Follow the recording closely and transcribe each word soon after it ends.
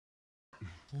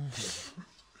You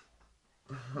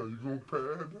gonna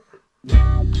pad that?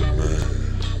 Man,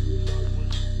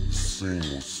 the scene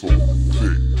was so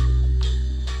thick.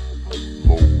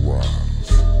 Low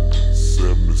rise,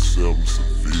 77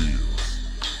 Sevilles,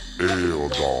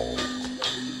 L-Dog,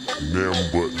 them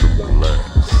but them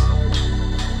blacks.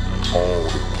 All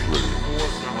the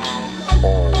players,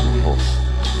 all the hustle.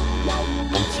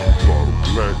 I'm talking about a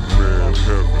black man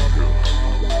heaven here.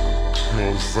 You know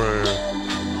what I'm saying?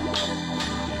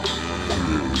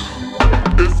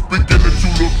 It's beginning to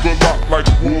look a lot like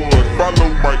wood. Follow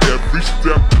my every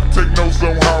step. Take notes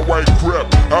on how I prep.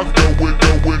 I go in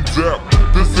depth.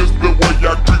 This is the way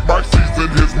I greet my season.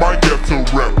 Here's my ghetto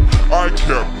rep. I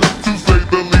kept, to say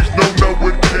the least, no,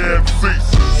 it can't cease.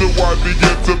 So I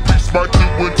begin to piece my two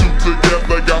and two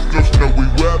together. Got no snowy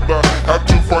weather. Have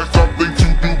to find something to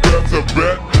do better,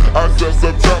 bet. I said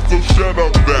some time, so shut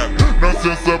up that.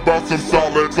 Nonsense about some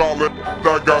solid.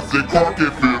 I got sick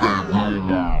pocket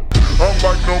feeling. I'm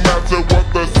like no matter what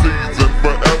the season,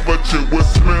 forever chill with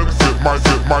Smith. Zip my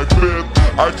fit.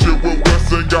 I chill with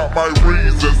West and got my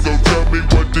reason. So tell me,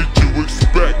 what did you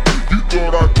expect? You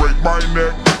thought I'd break my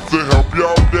neck to help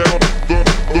y'all down?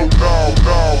 No,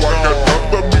 I got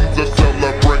other means of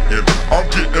celebrating. I'm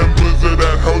getting blizzard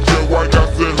at Hojo, I got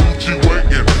the hoochie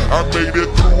waiting. I made it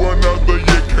through another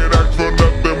year, can't ask for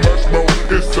nothing much more.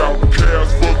 It's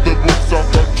Outkast for the books, I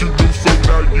thought you knew, so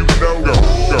now you know.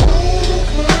 Go.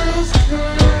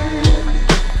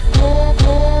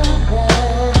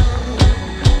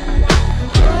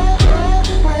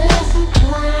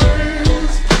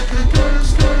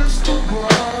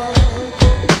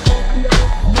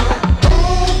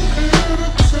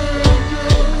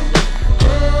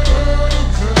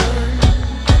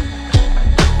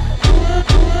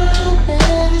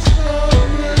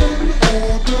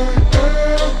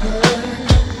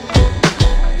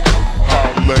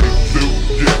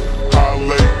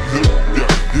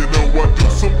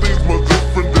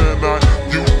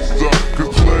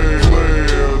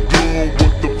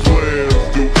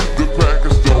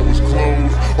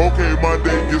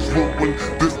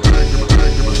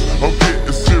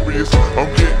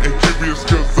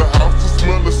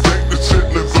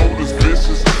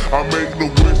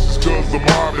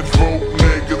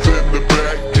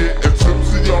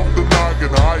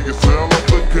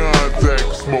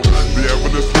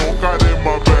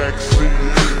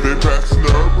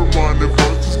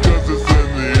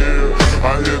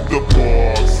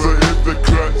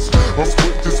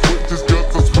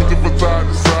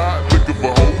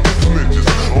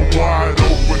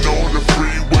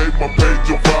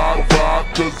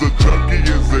 Cause a junkie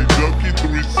is a junkie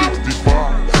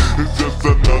 365. It's just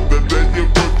another day you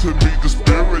put to me. The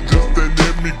spirit just ain't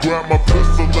in me. Grab my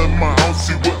pistol in my house,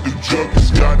 see what the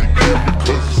junkies gotta give me.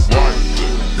 Cause it's life.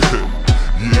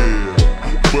 Yeah,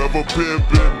 forever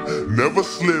pimpin', never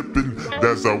slippin'.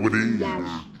 That's how it is.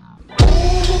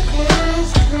 All the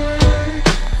players came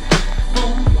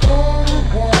from all the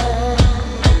world.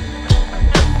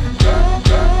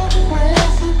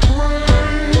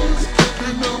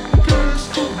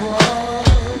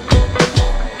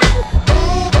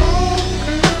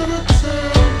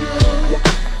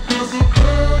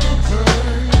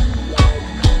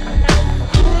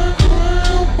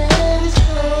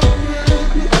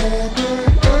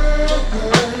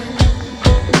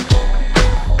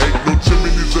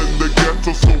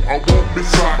 So I won't be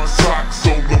socks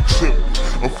on no chip.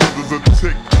 A foot is a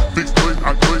tick, fixed plate,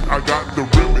 I got the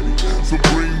remedy. Some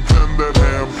greens and that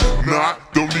ham,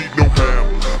 don't need no ham.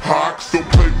 Hawks, don't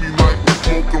play me like we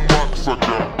smoking rocks. I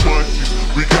got bunchies,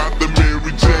 we got the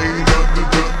Mary Jane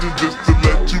dungeon, just to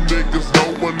let you niggas know.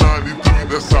 193,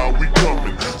 that's how we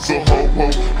coming. So ho,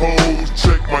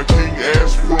 check my king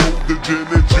ass fro. The gin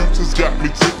and juice has got me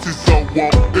tipsy, so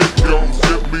won't it goes.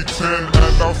 Give me 10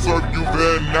 and I'll serve you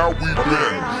then. Now we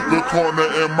been the corner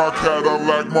in my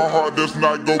Cadillac. My heart does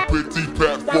not go pity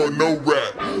pat for no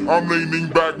rat. I'm leaning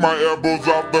back, my elbows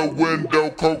out the window.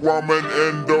 Coke, ramen,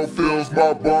 endo fills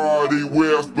my body.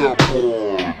 Where's the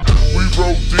pour? We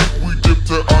roll deep, we dip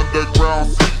to underground.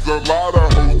 Sees a lot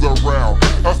of hoes around.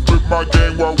 I spit my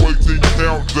game while waiting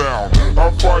countdown.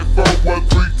 I fight for 1,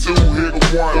 3, 2, hit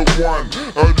one.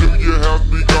 A new year has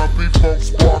begun. P-Funk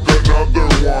spark another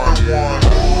one.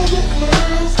 All the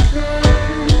players came.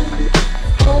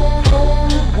 All the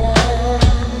world.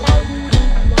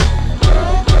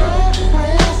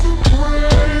 Across the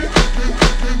grave,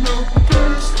 kicking up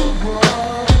against the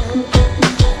wall.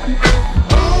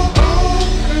 I'm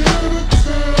here to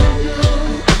tell you,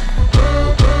 a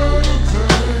better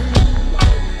day.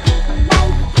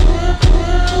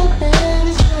 Real ball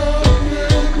is coming all day,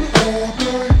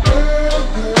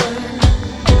 every day.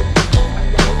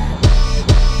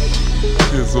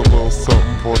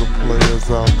 for the players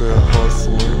out there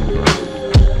hustling,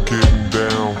 getting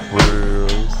down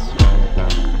fast.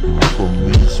 From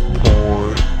East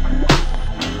Point,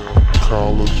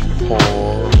 College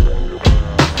Park,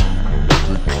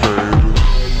 Decatur,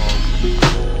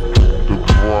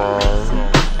 DeBry,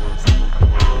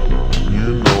 you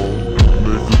know,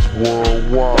 niggas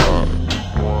worldwide.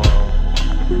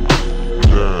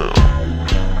 Down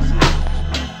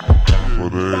for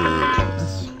that.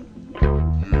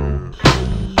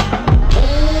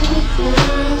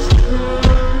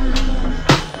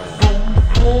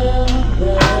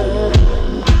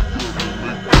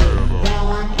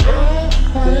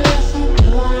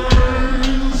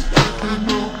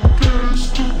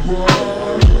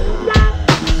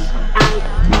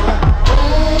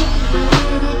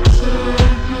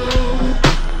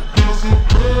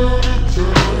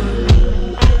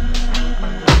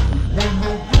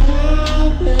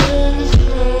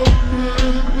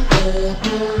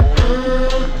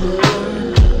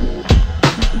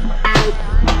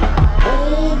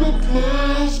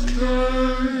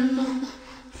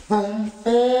 From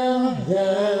far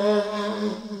away.